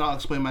now. And then I'll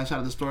explain my side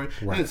of the story.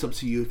 Right. And it's up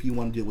to you if you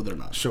want to deal with it or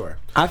not. Sure.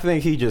 I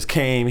think he just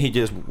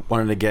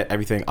wanted to get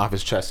everything off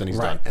his chest, and he's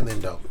done. And then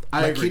don't.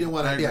 I agree. He didn't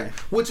want I to. agree. Yeah.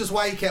 Which is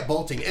why he kept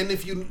bolting. And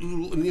if you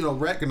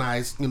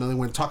recognize,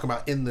 when talking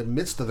about in the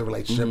midst of the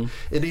relationship,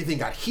 if anything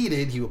got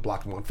heated, he would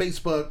block him on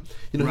Facebook.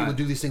 He would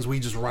do these things where he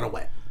just run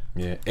away.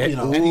 Yeah.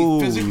 And he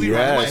physically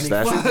ran away.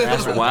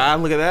 That's why.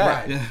 Look at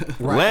that.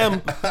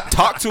 Lem,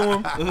 talk to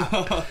him.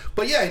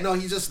 But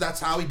that's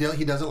how he deals.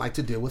 He doesn't like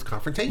to deal with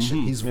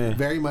confrontation. He's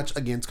very much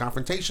against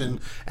confrontation,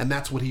 and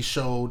that's what he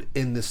showed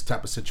in this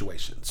type of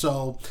situation.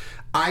 So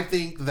I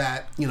think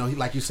that,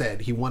 like you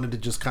said, he wanted to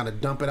just kind of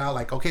dump it out,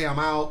 like, okay, I'm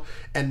out,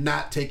 and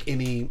not take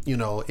any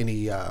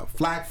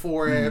flack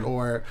for it,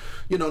 or,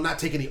 not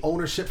take any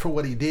ownership for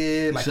what he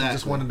did. Like, he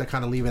just wanted to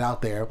kind of leave it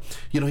out there.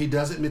 He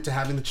does admit to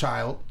having the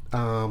child,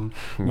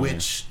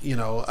 which,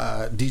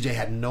 DJ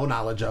had no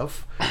knowledge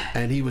of,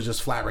 and he was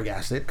just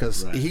flabbergasted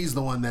because he's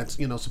the one that's,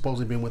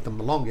 supposedly been with them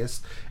the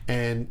longest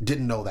and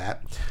didn't know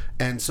that.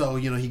 And so,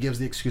 he gives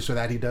the excuse for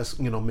that. He does,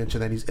 mention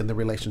that he's in the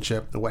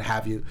relationship and what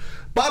have you.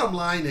 Bottom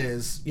line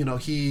is,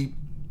 he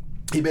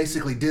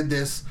basically did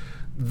this.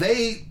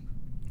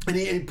 And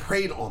he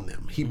preyed on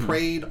them. He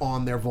preyed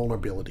on their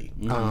vulnerability.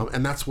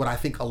 And that's what I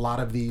think a lot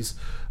of these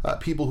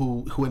people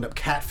who end up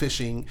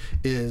catfishing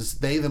is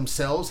they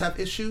themselves have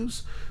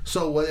issues.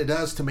 So what it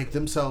does to make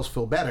themselves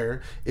feel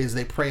better is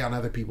they prey on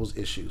other people's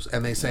issues.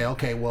 And they say,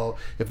 okay, well,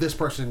 if this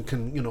person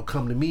can,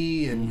 come to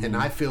me and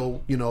I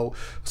feel,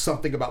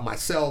 something about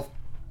myself,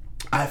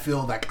 I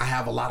feel like I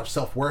have a lot of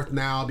self-worth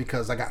now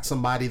because I got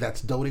somebody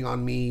that's doting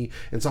on me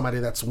and somebody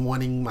that's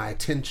wanting my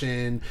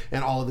attention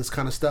and all of this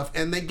kind of stuff.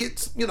 And they get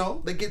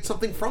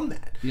something from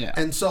that. Yeah.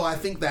 And so I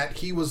think that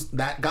he was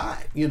that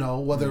guy,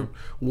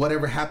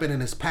 whatever happened in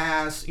his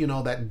past,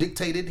 that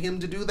dictated him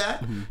to do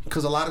that.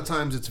 Because a lot of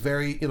times it's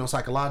very,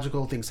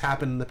 psychological. Things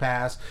happen in the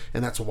past,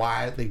 and that's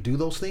why they do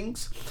those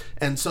things.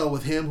 And so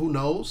with him, who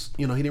knows?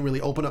 He didn't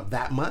really open up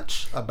that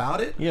much about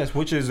it. Yes,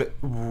 which is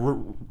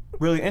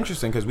really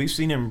interesting because we've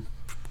seen him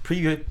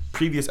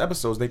previous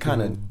episodes. They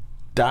kind of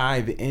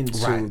dive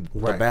into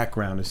the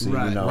background to see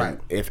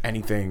if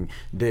anything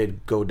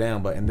did go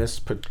down, but in this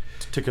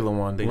particular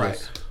one they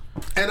just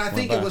and I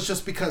think it was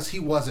just because he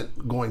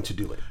wasn't going to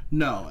do it.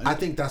 No, I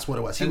think that's what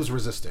it was. He was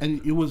resistant,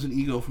 and it was an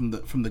ego from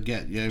the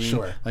get. You know what I mean?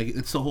 Sure. Like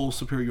it's the whole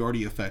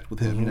superiority effect with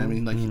him. You know what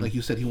I mean? Like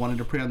you said, he wanted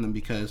to prey on them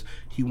because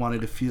he wanted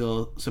to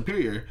feel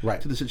superior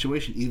to the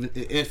situation, even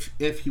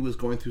if he was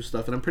going through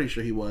stuff, and I'm pretty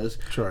sure he was,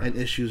 and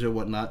issues or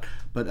whatnot.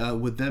 But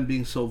with them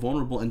being so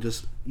vulnerable and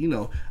just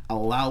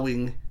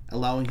allowing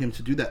him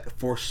to do that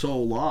for so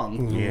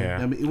long,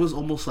 I mean, it was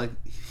almost like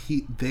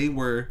they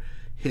were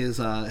his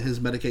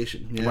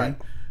medication. You know?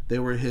 They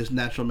were his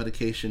natural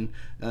medication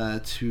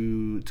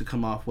to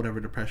come off whatever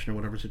depression or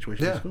whatever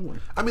situation he's going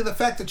with. I mean, the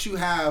fact that you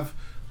have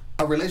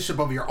a relationship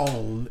of your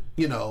own,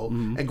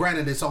 and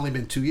granted it's only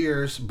been 2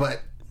 years,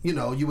 but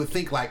you would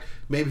think like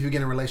maybe if you get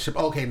in a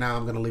relationship, okay, now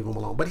I'm going to leave him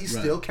alone. But he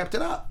still kept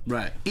it up.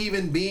 Right.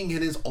 Even being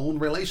in his own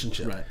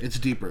relationship. Right. It's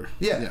deeper.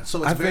 Yeah.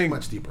 So it's very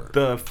much deeper.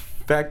 The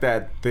fact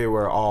that they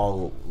were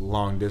all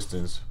long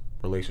distance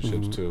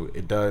relationships too,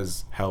 it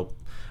does help.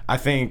 I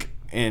think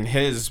in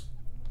his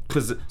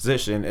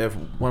position, if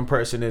one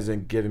person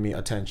isn't giving me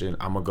attention,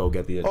 I'm gonna go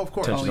get the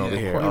attention over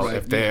here.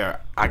 If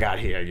they're, I got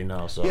here,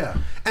 So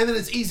and then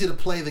it's easy to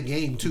play the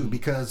game too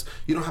because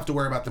you don't have to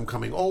worry about them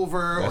coming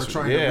over or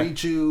trying to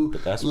reach you.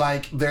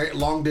 Like they're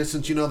long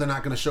distance, they're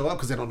not going to show up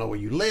because they don't know where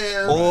you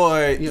live.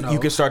 Or you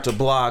can start to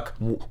block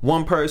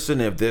one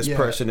person if this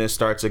person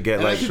starts to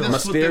get like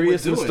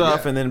mysterious and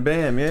stuff, and then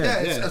bam,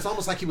 it's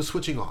almost like he was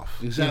switching off.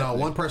 Exactly.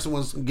 One person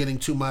was getting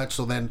too much,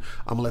 so then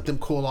I'm gonna let them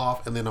cool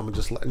off, and then I'm gonna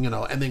just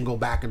and then go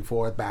back and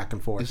forth.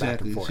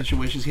 Exactly.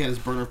 Situations he had his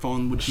burner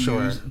phone, which he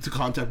used to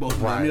contact both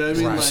of them. You know what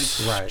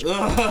I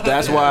mean?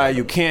 That's why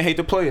you can't hate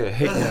the player.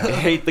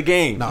 Hate the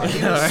game. No,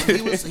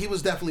 he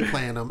was definitely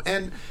playing them,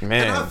 and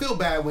I feel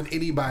bad when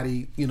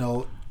anybody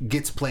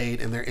gets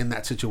played and they're in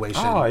that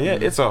situation. Oh yeah,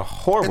 it's a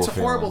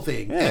horrible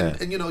thing. Yeah.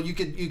 And you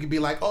could be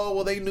like, oh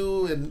well, they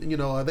knew, and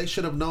they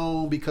should have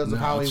known because of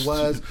how he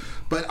was.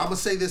 But I'm gonna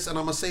say this, and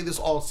I'm gonna say this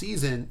all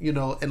season.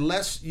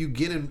 Unless you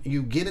get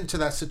into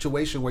that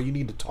situation where you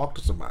need to talk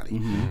to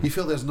somebody, you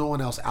feel there's no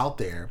one else out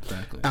there,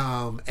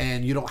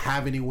 and you don't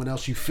have anyone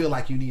else you feel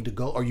like you need to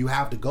go or you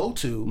have to go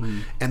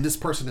to, and this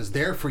person is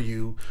there for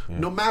you.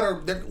 No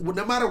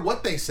matter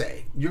what they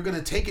say, you're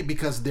gonna take it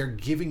because they're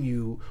giving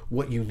you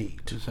what you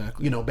need.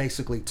 Exactly.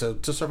 Basically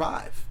to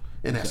survive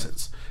in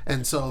essence.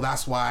 And so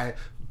that's why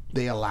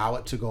they allow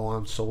it to go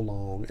on so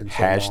long and so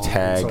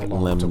Hashtag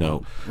long and so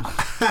long.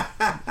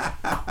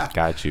 Lemno.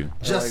 Got you.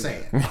 Just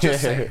saying.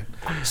 Just saying.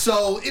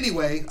 So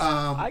anyway,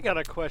 I got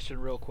a question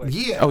real quick.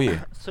 Yeah. Oh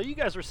yeah. So you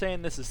guys were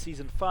saying this is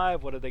season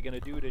 5. What are they going to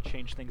do to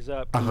change things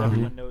up? Because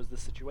everyone knows the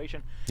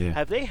situation. Yeah.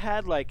 Have they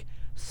had like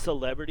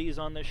celebrities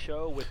on this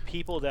show with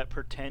people that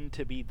pretend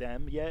to be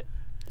them yet?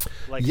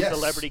 Like Yes.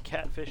 celebrity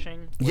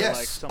catfishing? Where, Yes.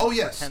 Like, someone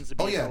pretends to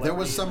be a There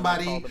was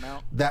celebrity and then they call somebody them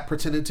out? that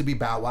pretended to be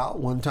Bow Wow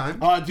one time.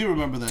 Oh, I do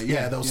remember that.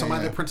 Yeah, there was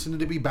somebody that pretended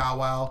to be Bow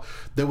Wow.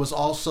 There was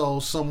also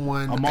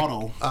someone, a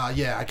model.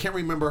 I can't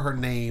remember her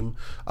name,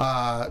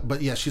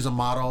 but yeah, she's a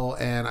model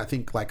and I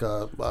think like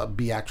a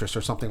B actress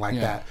or something like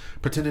that.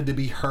 Pretended to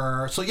be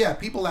her. So yeah,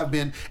 people have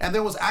been, and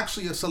there was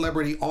actually a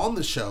celebrity on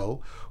the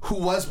show who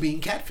was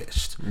being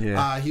catfished.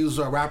 Yeah. He was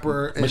a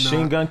rapper. In,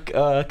 Machine Gun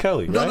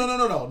Kelly.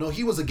 Right? No.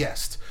 He was a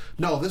guest.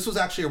 No, this was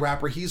actually a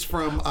rapper. He's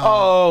from.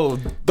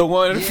 The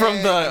one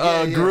from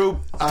the group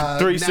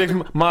 3 6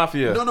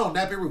 Mafia. No,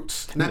 Nappy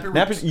Roots. Nappy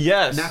Roots.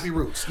 Yes. Nappy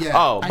Roots. Yeah.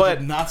 Oh, but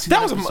did not see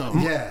that that was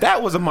episode.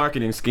 that was a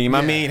marketing scheme.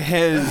 I mean,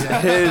 his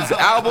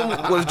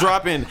album was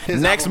dropping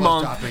next album was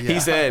month. dropping, yeah. He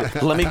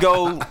said, "Let me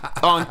go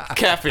on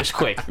Catfish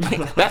quick."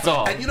 That's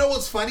all. And you know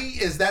what's funny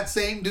is that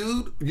same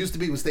dude used to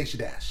be with Stacey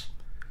Dash.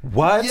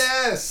 What?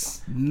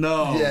 Yes.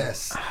 No.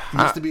 Yes. He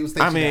used to be with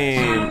Stacey I mean,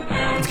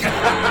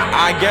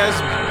 I guess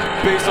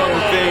based on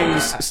the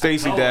things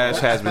Stacey Dash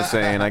has been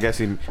saying, I guess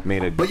he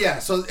made a. But yeah,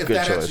 so if Good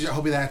that choice. answers, I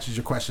hope that answers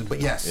your question. But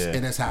yes,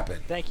 it has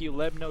happened. Thank you.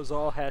 Leb knows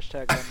all.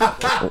 Hashtag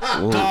Leb knows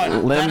all.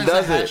 Done. Lem That is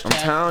does a it. I'm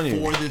hashtag telling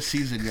you. For this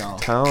season, y'all.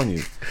 Telling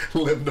you,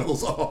 Lem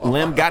knows all.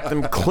 Lem got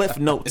them cliff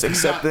notes,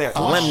 except there.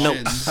 Lem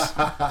notes.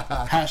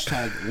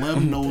 Hashtag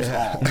Lem knows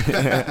all.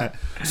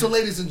 So,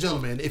 ladies and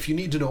gentlemen, if you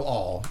need to know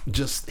all,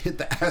 just hit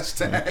the hashtag.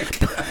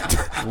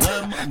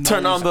 Lem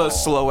Turn on knows the all.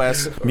 slow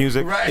ass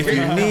music. Right. If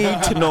you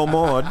need to know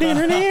more,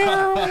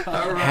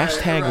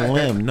 hashtag right.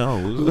 Lem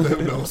knows.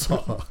 Lem knows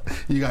all.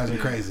 You guys are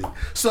crazy.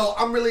 So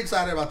I'm really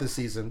excited about this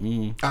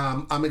season.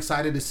 I'm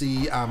excited to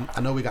see. I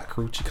know we got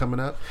Karuchi coming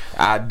up.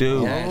 I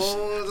do. Yes.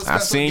 Oh, the I special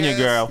seen you, guest.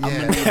 girl. I'm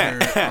gonna need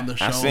her on the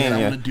show. I seen And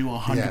I'm ya. gonna do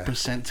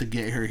 100% to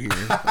get her here.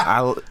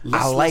 I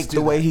Let's like do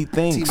the way that. he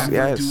thinks. Team Do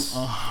Yes.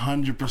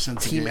 100%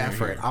 to Team get her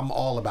effort. here. I'm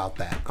all about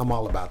that. I'm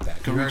all about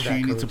that. You heard Karuchi, that,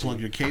 you need to Karuchi? plug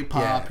your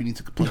K-pop. Yeah. You need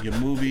to plug your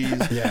movies.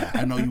 Yeah.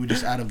 I know you were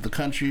just out of the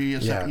country, a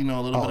Yeah. a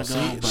little bit ago.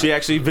 see, but- She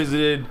actually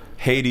visited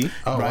Haiti.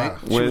 Oh, right? wow.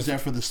 She was With- there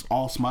for this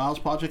All Smiles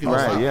project.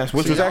 Right, wow. yes,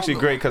 which See, was I actually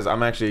don't know. great because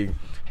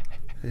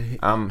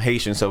I'm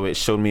Haitian, so it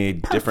showed me a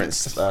different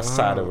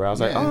side of her. I was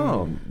like, Yeah.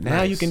 oh, now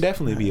Nice. you can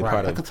definitely be a Right.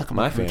 part I could talk of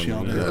my about Gucci family.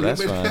 all You day. know,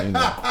 that's fine.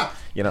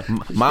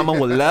 Mama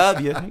will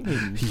love you.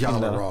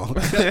 Y'all are wrong.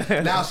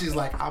 Now she's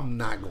like, I'm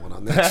not going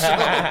on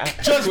that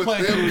show. Just With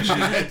playing them Karuchi.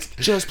 guys.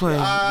 Just playing.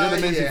 You're the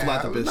amazing I'm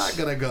philanthropist. not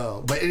gonna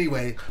go. But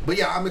anyway,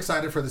 I'm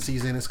excited for the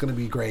season. It's gonna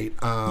be great.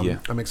 Yeah.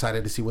 I'm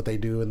excited to see what they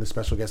do and the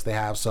special guests they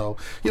have. So,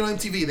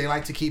 MTV, they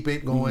like to keep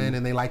it going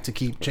and they like to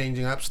keep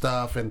changing up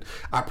stuff, and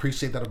I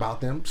appreciate that about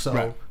them. So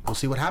Right. we'll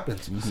see what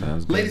happens.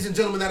 Sounds good. Ladies and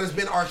gentlemen, that has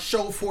been our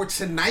show for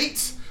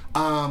tonight.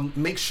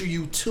 Make sure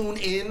you tune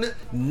in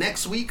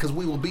next week because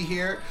we will be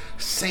here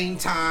same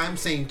time,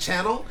 same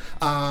channel.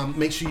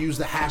 Make sure you use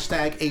the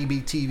hashtag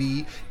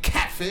ABTV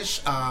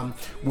Catfish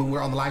when we're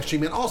on the live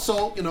stream, and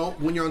also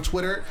when you're on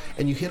Twitter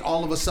and you hit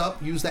all of us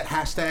up, use that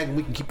hashtag and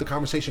we can keep the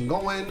conversation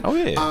going. Oh,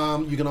 yeah.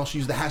 You can also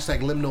use the hashtag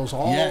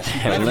LemKnowsAll. Yes,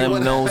 you And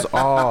Lem knows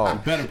all.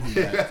 Better put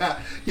that.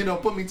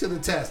 Put me to the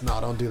test.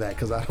 No, don't do that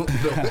because I don't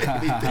know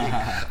anything.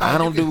 I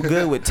don't do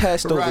good with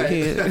tests over Right.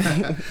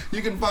 here.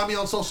 You can find me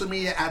on social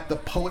media at the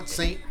Poet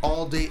Saint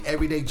all day,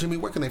 every day. Jimmy,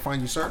 where can they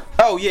find you, sir?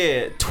 Oh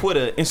yeah,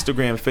 Twitter,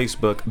 Instagram,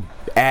 Facebook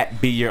at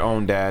Be Your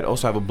Own Dad.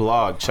 Also have a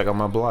blog. Check out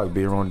my blog,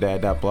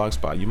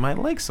 BeYourOwnDad.blogspot. You might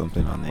like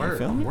something on there. You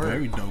feel me?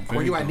 Very dope. Where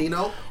Very you at, dope.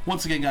 Nino?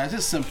 Once again, guys,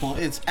 it's simple.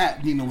 It's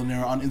at Nino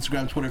Lanera on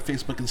Instagram, Twitter,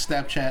 Facebook, and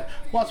Snapchat.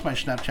 Watch my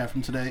Snapchat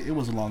from today. It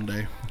was a long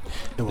day.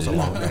 It was a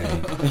long day.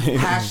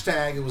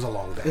 Hashtag it was a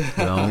long day.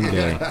 Long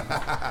day.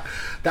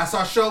 That's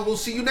our show. We'll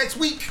see you next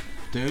week.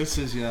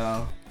 Deuces,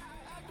 y'all.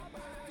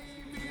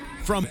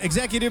 From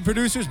executive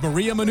producers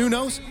Maria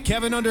Menounos,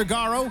 Kevin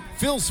Undergaro,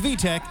 Phil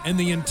Svitek, and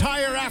the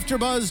entire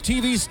AfterBuzz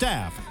TV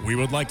staff, we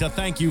would like to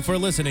thank you for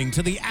listening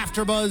to the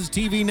AfterBuzz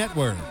TV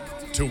network.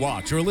 To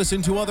watch or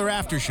listen to other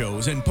after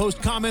shows and post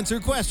comments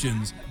or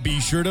questions, be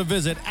sure to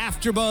visit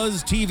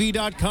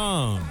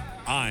AfterBuzzTV.com.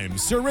 I'm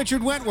Sir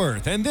Richard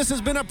Wentworth, and this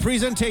has been a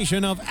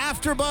presentation of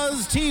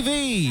AfterBuzz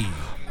TV.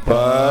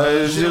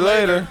 Buzz you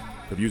later.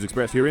 The views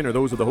expressed herein are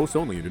those of the hosts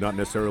only and do not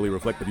necessarily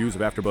reflect the views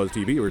of AfterBuzz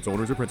TV or its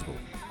owners or principals.